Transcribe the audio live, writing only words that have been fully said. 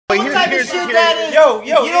What type of shit that is? Yo, if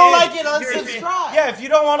you don't like it, unsubscribe. Yeah, if you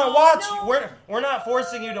don't want to watch, we're not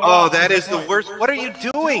forcing you to watch. Oh, that is the worst. What are you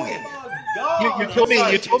doing? You told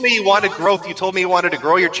me you wanted growth. You told me you wanted to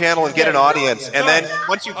grow your channel and get an audience. And then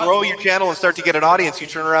once you grow your channel and start to get an audience, you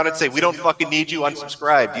turn around and say, "We don't fucking need you.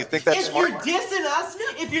 Unsubscribe." Do you think that's smart? If you're dissing us,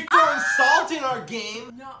 if you're throwing salt in our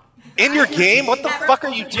game. In your game? What the fuck are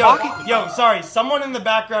you talking about? Yo, sorry. Someone in the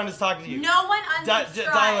background is talking to you. No one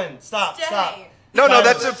unsubscribe. Dylan, stop. No,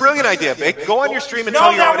 that's a brilliant idea, Vic. Go on your stream and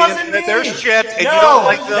tell your audience that they're shit and you don't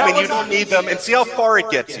like them and you don't need them and see how far it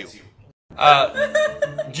gets you.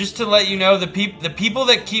 Just to let you know, the people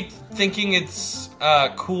that keep thinking it's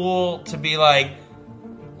cool to be like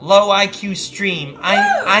low IQ stream,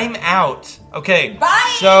 I'm out. Okay.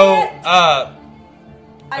 Bye. So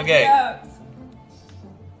okay.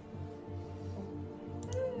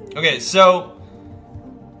 Okay, so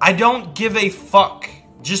I don't give a fuck.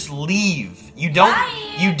 Just leave. You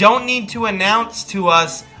don't need to announce to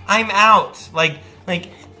us I'm out. Like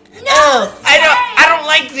no, I don't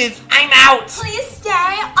like this. I'm out. Please stay.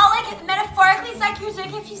 I'll like metaphorically suck your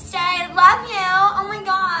dick if you stay. I love you. Oh my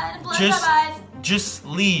god. Blood just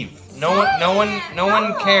leave. No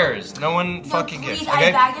one cares. No one fucking cares. Please,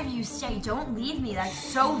 Okay? I beg of you, stay. Don't leave me. That's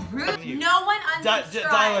so rude. No one unsubscribe.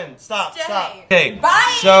 Dylan, stop. Stay. Okay.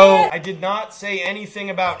 Bye. So I did not say anything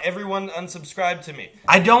about everyone unsubscribe to me.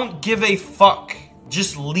 I don't give a fuck.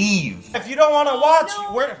 Just leave. If you don't want to watch,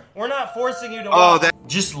 we're not forcing you to watch.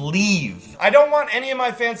 Just leave. I don't want any of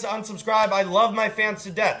my fans to unsubscribe. I love my fans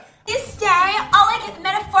to death. Please stay. I'll like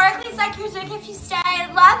metaphorically suck your dick if you stay. I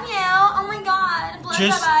love you. Oh my god.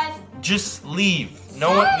 Blood just leave.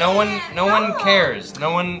 No one cares.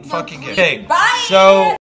 No one fucking cares. Okay. Bye. So